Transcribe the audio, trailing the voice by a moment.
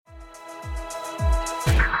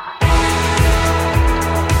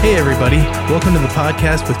Hey everybody, welcome to the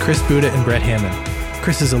podcast with Chris Buda and Brett Hammond.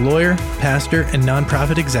 Chris is a lawyer, pastor, and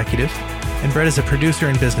nonprofit executive, and Brett is a producer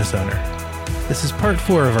and business owner. This is part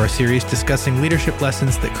 4 of our series discussing leadership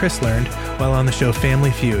lessons that Chris learned while on the show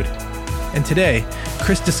Family Feud. And today,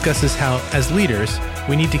 Chris discusses how, as leaders,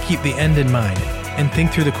 we need to keep the end in mind and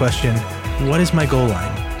think through the question, what is my goal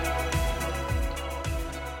line?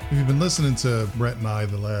 If you've been listening to Brett and I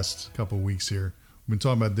the last couple of weeks here, we've been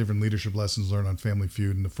talking about different leadership lessons learned on Family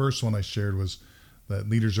Feud. And the first one I shared was that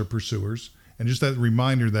leaders are pursuers. And just that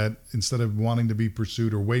reminder that instead of wanting to be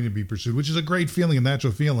pursued or waiting to be pursued, which is a great feeling, a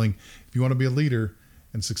natural feeling, if you want to be a leader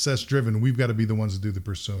and success driven, we've got to be the ones that do the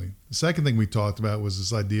pursuing. The second thing we talked about was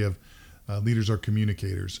this idea of leaders are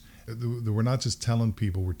communicators. We're not just telling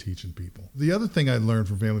people, we're teaching people. The other thing I learned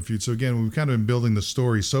from Family Feud, so again, we've kind of been building the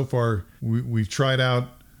story. So far, we've tried out.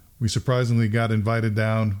 We surprisingly got invited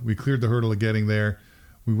down. We cleared the hurdle of getting there.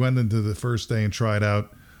 We went into the first day and tried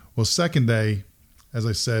out. Well, second day, as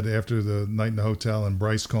I said, after the night in the hotel and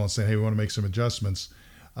Bryce calling saying, hey, we want to make some adjustments,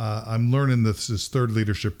 I'm learning this third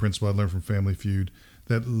leadership principle I learned from Family Feud,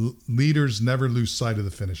 that leaders never lose sight of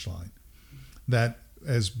the finish line. That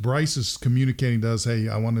as Bryce is communicating to us, hey,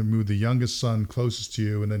 I want to move the youngest son closest to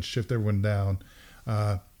you and then shift everyone down,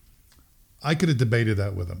 I could have debated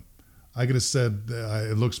that with him. I could have said,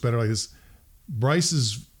 it looks better like this.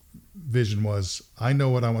 Bryce's vision was, I know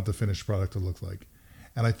what I want the finished product to look like.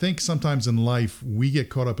 And I think sometimes in life, we get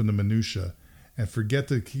caught up in the minutia and forget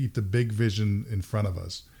to keep the big vision in front of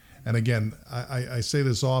us. And again, I say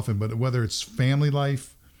this often, but whether it's family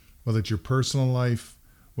life, whether it's your personal life,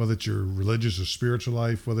 whether it's your religious or spiritual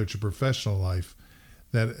life, whether it's your professional life,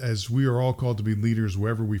 that as we are all called to be leaders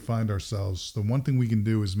wherever we find ourselves, the one thing we can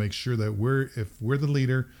do is make sure that if we're the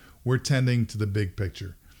leader, we're tending to the big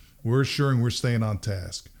picture. We're assuring we're staying on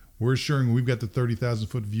task. We're assuring we've got the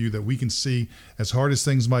 30,000-foot view that we can see, as hard as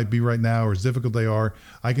things might be right now or as difficult they are,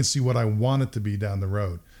 I can see what I want it to be down the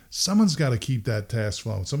road. Someone's got to keep that task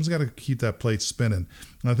flowing. Someone's got to keep that plate spinning.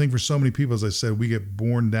 And I think for so many people, as I said, we get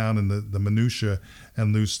born down in the minutia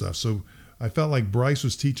and lose stuff. So I felt like Bryce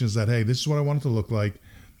was teaching us that, hey, this is what I want it to look like.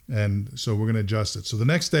 And so we're going to adjust it. So the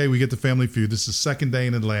next day we get to Family Feud. This is the second day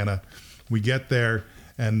in Atlanta. We get there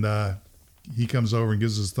and he comes over and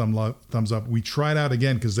gives us a thumbs up. We tried out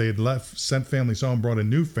again because they had sent families home, brought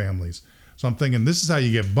in new families. So I'm thinking, this is how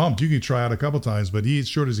you get bumped. You can try out a couple times, but he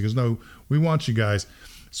assured us, he goes, no, we want you guys.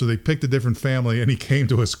 So they picked a different family and he came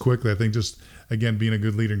to us quickly. I think just, again, being a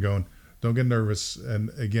good leader and going, don't get nervous.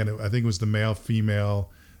 And again, I think it was the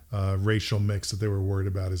male-female racial mix that they were worried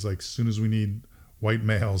about. It's like, as soon as we need white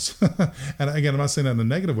males. And again, I'm not saying that in a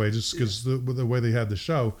negative way, just because the way they had the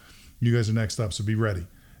show, you guys are next up, so be ready.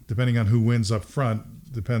 Depending on who wins up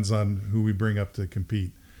front, depends on who we bring up to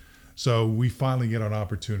compete. So we finally get an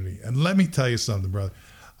opportunity. And let me tell you something, brother.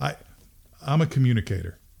 I'm a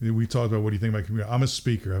communicator. We talked about what do you think about communicating. I'm a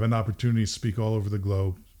speaker. I've had an opportunity to speak all over the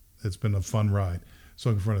globe. It's been a fun ride. So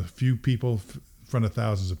in front of a few people, in front of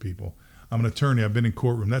thousands of people. I'm an attorney. I've been in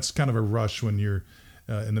courtroom. That's kind of a rush when you're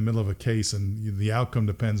in the middle of a case, and the outcome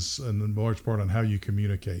depends in large part on how you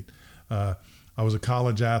communicate. I was a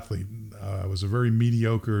college athlete. I was a very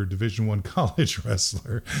mediocre Division I college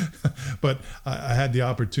wrestler, but I had the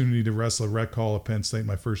opportunity to wrestle a rec hall at Penn State in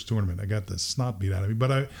my first tournament. I got the snot beat out of me,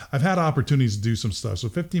 but I've had opportunities to do some stuff. So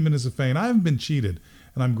 15 minutes of fame, I haven't been cheated,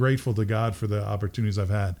 and I'm grateful to God for the opportunities I've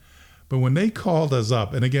had. But when they called us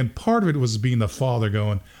up, and again, part of it was being the father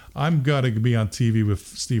going, I'm going to be on TV with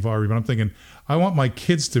Steve Harvey, but I'm thinking, I want my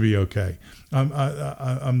kids to be okay.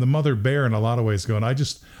 I'm the mother bear in a lot of ways going,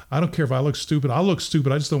 I don't care if I look stupid. I'll look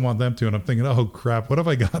stupid. I just don't want them to. And I'm thinking, oh, crap, what have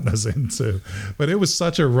I gotten us into? But it was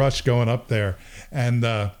such a rush going up there. And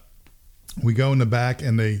we go in the back,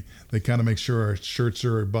 and they kind of make sure our shirts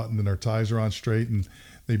are buttoned and our ties are on straight. And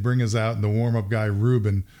they bring us out, and the warm-up guy,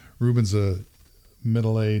 Ruben's a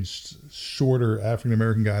middle-aged, shorter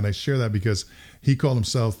African-American guy. And I share that because he called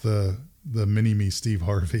himself the mini-me Steve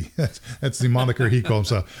Harvey. That's the moniker he called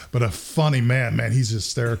himself. But a funny man, he's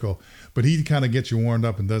hysterical. But he kind of gets you warmed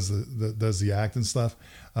up and does the act and stuff.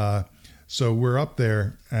 So we're up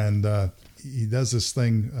there, and he does this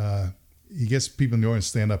thing. He gets people in the audience to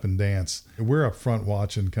stand up and dance. We're up front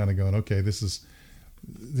watching, kind of going, okay, this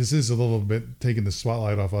is a little bit taking the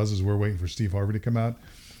spotlight off us as we're waiting for Steve Harvey to come out.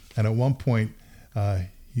 And at one point,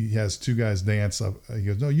 he has two guys dance up. He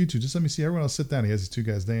goes, no, you two, just let me see. Everyone else sit down. He has these two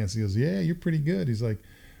guys dance. He goes, yeah, you're pretty good. He's like,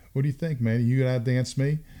 what do you think, man? You gonna dance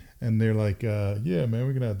me? And they're like, yeah, man,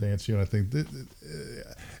 we're gonna dance you. And I think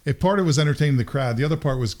if part of it was entertaining the crowd, the other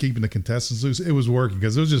part was keeping the contestants loose. It was working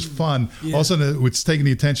because it was just fun. Yeah. All of a sudden, it's taking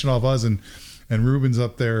the attention off us, and Ruben's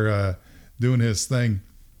up there doing his thing.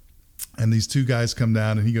 And these two guys come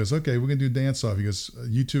down, and he goes, "Okay, we're gonna do a dance off." He goes,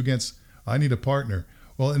 "You two against? I need a partner."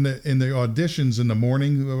 Well, in the auditions in the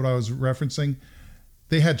morning, what I was referencing,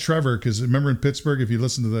 they had Trevor, because remember in Pittsburgh, if you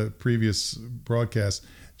listen to the previous broadcast,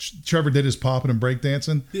 Trevor did his popping and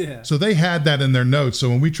breakdancing. Yeah. So they had that in their notes. So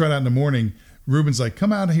when we tried out in the morning, Ruben's like,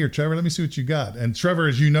 "Come out here, Trevor. Let me see what you got." And Trevor,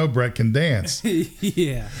 as you know, Brett, can dance.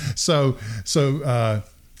 Yeah. So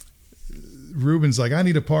Ruben's like, "I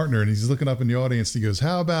need a partner," and he's looking up in the audience. And he goes,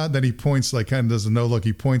 "How about?" Then he points, like kind of does a no look.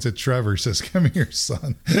 He points at Trevor, says, "Come here,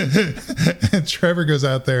 son." And Trevor goes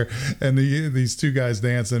out there, and these two guys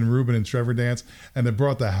dance, and Ruben and Trevor dance, and they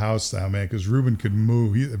brought the house down, man, because Ruben could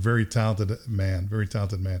move. He's a very talented man,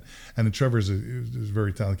 and then Trevor's a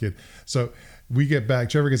very talented kid. So we get back.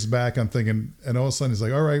 Trevor gets back. I'm thinking, and all of a sudden he's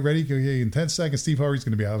like, "All right, ready? Okay, in 10 seconds, Steve Harvey's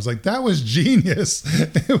going to be out." I was like, "That was genius."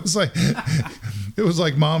 It was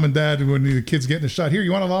like mom and dad when the kids getting a shot. "Here,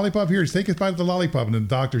 you want a lollipop? Here, take a bite of the lollipop." And then the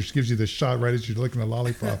doctor gives you the shot right as you're licking the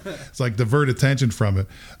lollipop. It's like divert attention from it.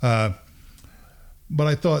 But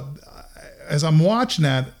I thought, as I'm watching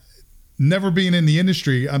that, never being in the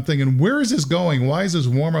industry, I'm thinking, where is this going? Why is this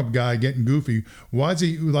warm-up guy getting goofy? Why is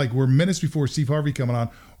he, like, we're minutes before Steve Harvey coming on.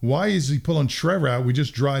 Why is he pulling Trevor out? We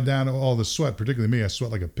just dried down all the sweat, particularly me. I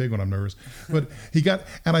sweat like a pig when I'm nervous. But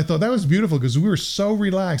and I thought that was beautiful because we were so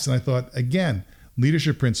relaxed. And I thought, again,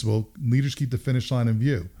 leadership principle, leaders keep the finish line in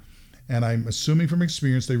view. And I'm assuming from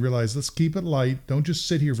experience, they realize, let's keep it light. Don't just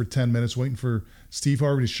sit here for 10 minutes waiting for Steve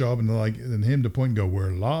Harvey to show up and him to point and go,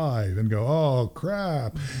 "We're live," and go, "Oh,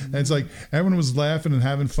 crap." And it's like everyone was laughing and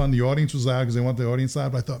having fun. The audience was loud because they want the audience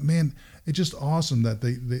loud. But I thought, man, it's just awesome that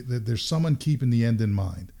that there's someone keeping the end in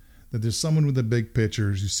mind, that there's someone with the big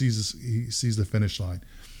pictures who he sees the finish line.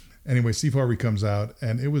 Anyway, Steve Harvey comes out,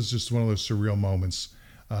 and it was just one of those surreal moments.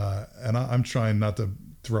 And I'm trying not to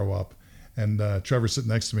throw up. And Trevor's sitting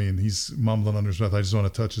next to me, and he's mumbling under his breath, "I just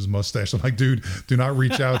want to touch his mustache." I'm like, "Dude, do not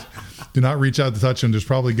reach out. Do not reach out to touch him. There's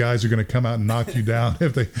probably guys who are going to come out and knock you down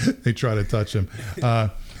if they try to touch him."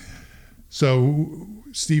 So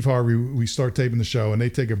Steve Harvey, we start taping the show, and they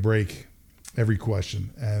take a break every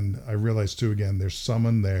question. And I realized, too, again, there's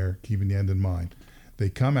someone there keeping the end in mind. They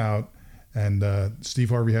come out, and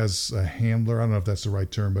Steve Harvey has a handler. I don't know if that's the right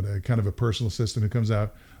term, but a kind of a personal assistant who comes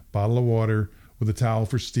out, bottle of water, with a towel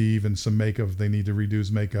for Steve and some makeup if they need to redo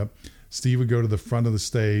his makeup. Steve would go to the front of the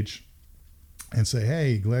stage and say,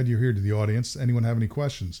 "Hey, glad you're here," to the audience. "Anyone have any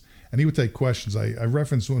questions?" And he would take questions. I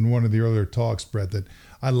referenced in one of the earlier talks, Brett, that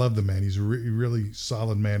I love the man. He's a really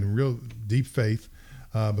solid man, and real deep faith,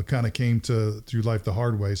 but kind of came through life the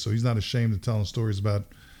hard way. So he's not ashamed of telling stories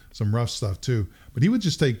about some rough stuff too. But he would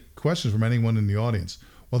just take questions from anyone in the audience.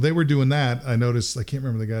 While they were doing that, I noticed, I can't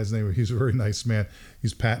remember the guy's name, but he's a very nice man.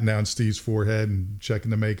 He's patting down Steve's forehead and checking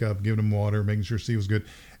the makeup, giving him water, making sure Steve was good.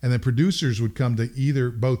 And then producers would come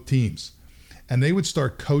to both teams, and they would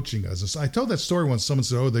start coaching us. And so I told that story once. Someone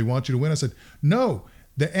said, "Oh, they want you to win." I said, "No,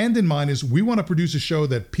 the end in mind is we want to produce a show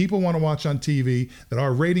that people want to watch on TV, that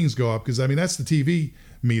our ratings go up." Because, I mean, that's the TV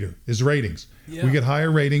meter, is ratings. Yeah. We get higher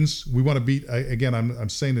ratings. We want to beat, again, I'm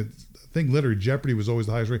saying that, I think literally Jeopardy was always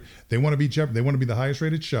the highest rate. They want to beat Jeopardy. They want to be the highest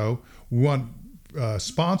rated show. We want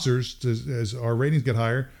sponsors as our ratings get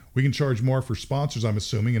higher. We can charge more for sponsors, I'm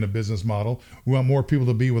assuming, in a business model. We want more people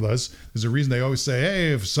to be with us. There's a reason they always say,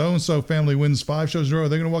 "Hey, if so-and-so family wins 5 shows in a row,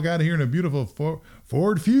 they're going to walk out of here in a beautiful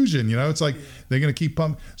Ford Fusion." You know, it's like they're going to keep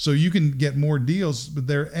pumping. So you can get more deals, but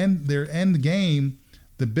their end game,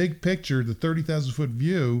 the big picture, the 30,000-foot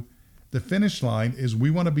view, the finish line is we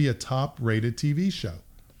want to be a top-rated TV show.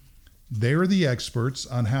 They're the experts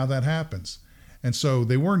on how that happens. And so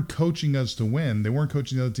they weren't coaching us to win. They weren't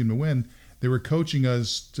coaching the other team to win. They were coaching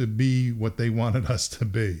us to be what they wanted us to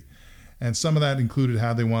be. And some of that included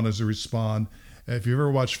how they want us to respond. If you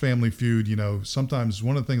ever watched Family Feud, you know, sometimes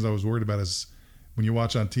one of the things I was worried about is when you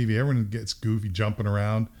watch on TV, everyone gets goofy, jumping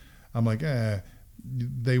around. I'm like,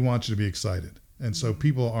 they want you to be excited. And so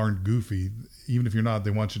people aren't goofy. Even if you're not,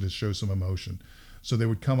 they want you to show some emotion. So they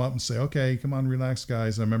would come up and say, "Okay, come on, relax,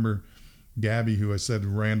 guys." And I remember Gabby, who I said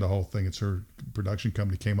ran the whole thing, it's her production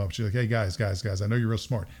company, came up. She's like, "Hey, guys, I know you're real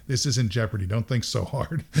smart. This isn't Jeopardy. Don't think so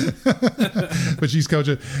hard." But she's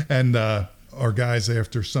coaching. And our guys,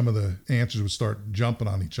 after some of the answers, would start jumping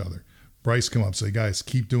on each other. Bryce come up and say, "Guys,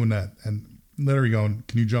 keep doing that." And literally going,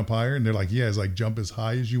 "Can you jump higher?" And they're like, "Yeah." It's like, "Jump as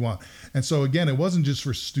high as you want." And so, again, it wasn't just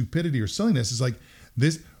for stupidity or silliness. It's like,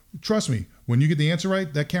 this. Trust me, when you get the answer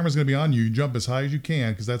right, that camera's going to be on you. You jump as high as you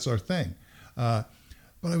can because that's our thing. But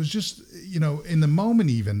I was just, you know, in the moment,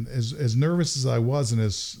 even as nervous as I was, and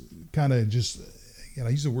as kind of just, you know,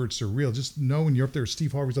 I use the word surreal, just knowing you're up there,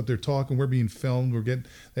 Steve Harvey's up there talking, we're being filmed, they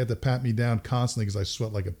have to pat me down constantly because I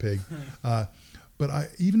sweat like a pig. But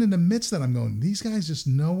But even in the midst of that, I'm going, these guys just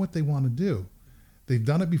know what they want to do. They've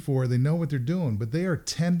done it before. They know what they're doing, but they are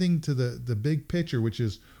tending to the big picture, which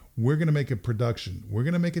is we're going to make a production. We're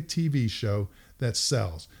going to make a TV show that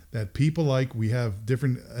sells, that people like. We have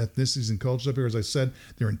different ethnicities and cultures up here. As I said,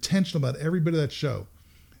 they're intentional about every bit of that show.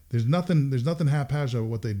 There's nothing haphazard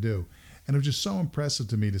about what they do. And it was just so impressive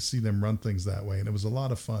to me to see them run things that way. And it was a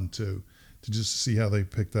lot of fun, too, to just see how they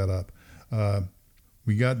picked that up.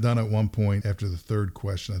 We got done at one point after the third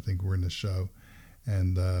question, I think we're in the show.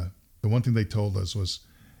 And the one thing they told us was,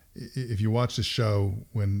 if you watch the show,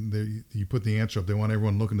 when you put the answer up, they want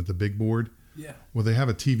everyone looking at the big board. Yeah. Well, they have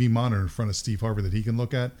a TV monitor in front of Steve Harvey that he can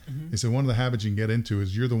look at. They said one of the habits you can get into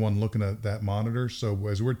is you're the one looking at that monitor. So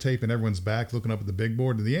as we're taping, everyone's back looking up at the big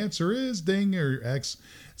board, and the answer is ding or X.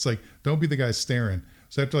 It's like, don't be the guy staring.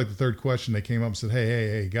 So after like the third question, they came up and said,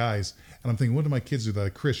 hey, guys. And I'm thinking, what do my kids do? They're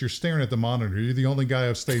like, Chris, you're staring at the monitor. You're the only guy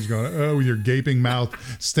off stage going, oh, with your gaping mouth,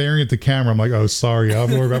 staring at the camera. I'm like, oh, sorry.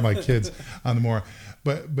 I'm worried about my kids on the more.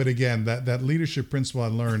 But again, that leadership principle I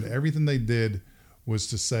learned, everything they did was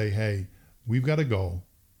to say, hey, we've got a goal.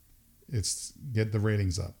 It's get the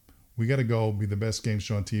ratings up. We got a goal, be the best game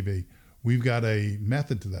show on TV. We've got a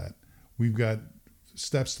method to that. We've got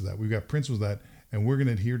steps to that. We've got principles to that, and we're going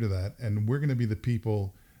to adhere to that. And we're going to be the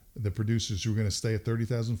people, the producers, who are going to stay at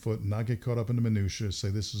 30,000 foot and not get caught up in the minutia, say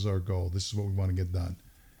this is our goal. This is what we want to get done.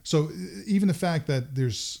 So even the fact that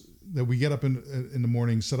we get up in the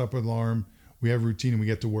morning, set up an alarm, we have a routine, and we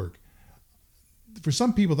get to work. For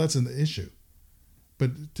some people, that's an issue.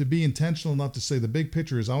 But to be intentional enough to say the big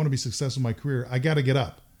picture is I want to be successful in my career, I got to get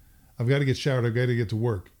up. I've got to get showered. I've got to get to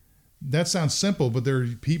work. That sounds simple, but there are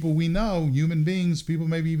people we know, human beings, people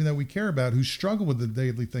maybe even that we care about, who struggle with the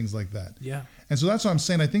daily things like that. Yeah. And so that's what I'm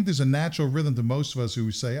saying. I think there's a natural rhythm to most of us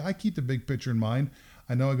who say, I keep the big picture in mind.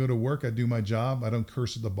 I know I go to work, I do my job, I don't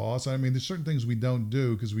curse at the boss. I mean, there's certain things we don't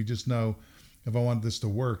do because we just know if I want this to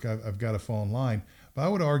work, I've got to fall in line. But I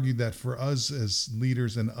would argue that for us as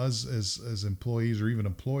leaders and us as employees or even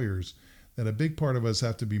employers, that a big part of us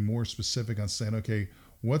have to be more specific on saying, okay,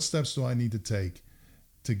 what steps do I need to take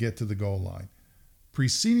to get to the goal line?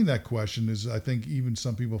 Preceding that question is, I think even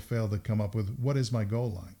some people fail to come up with, what is my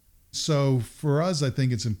goal line? So for us, I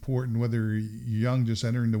think it's important, whether you're young, just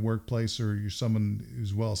entering the workplace, or you're someone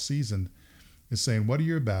who's well seasoned, is saying, what are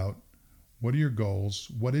you about? What are your goals?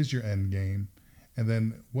 What is your end game? And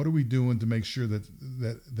then what are we doing to make sure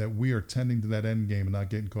that we are tending to that end game and not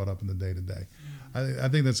getting caught up in the day-to-day? I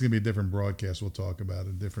think that's going to be a different broadcast we'll talk about,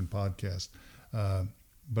 a different podcast.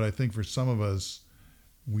 But I think for some of us,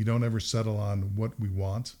 we don't ever settle on what we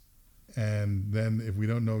want. And then if we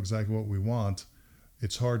don't know exactly what we want,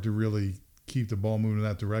 it's hard to really keep the ball moving in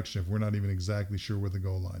that direction if we're not even exactly sure where the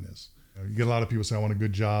goal line is. You get a lot of people say, I want a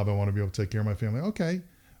good job. I want to be able to take care of my family. Okay.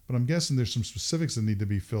 But I'm guessing there's some specifics that need to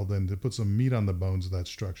be filled in to put some meat on the bones of that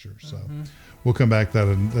structure. So we'll come back to that,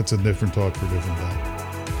 and that's a different talk for a different day.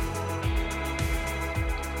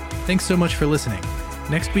 Thanks so much for listening.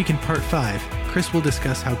 Next week in part 5, Chris will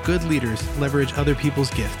discuss how good leaders leverage other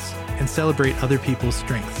people's gifts and celebrate other people's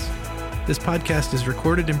strengths. This podcast is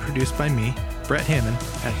recorded and produced by me, Brett Hammond,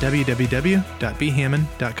 at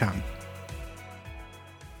www.bhammond.com.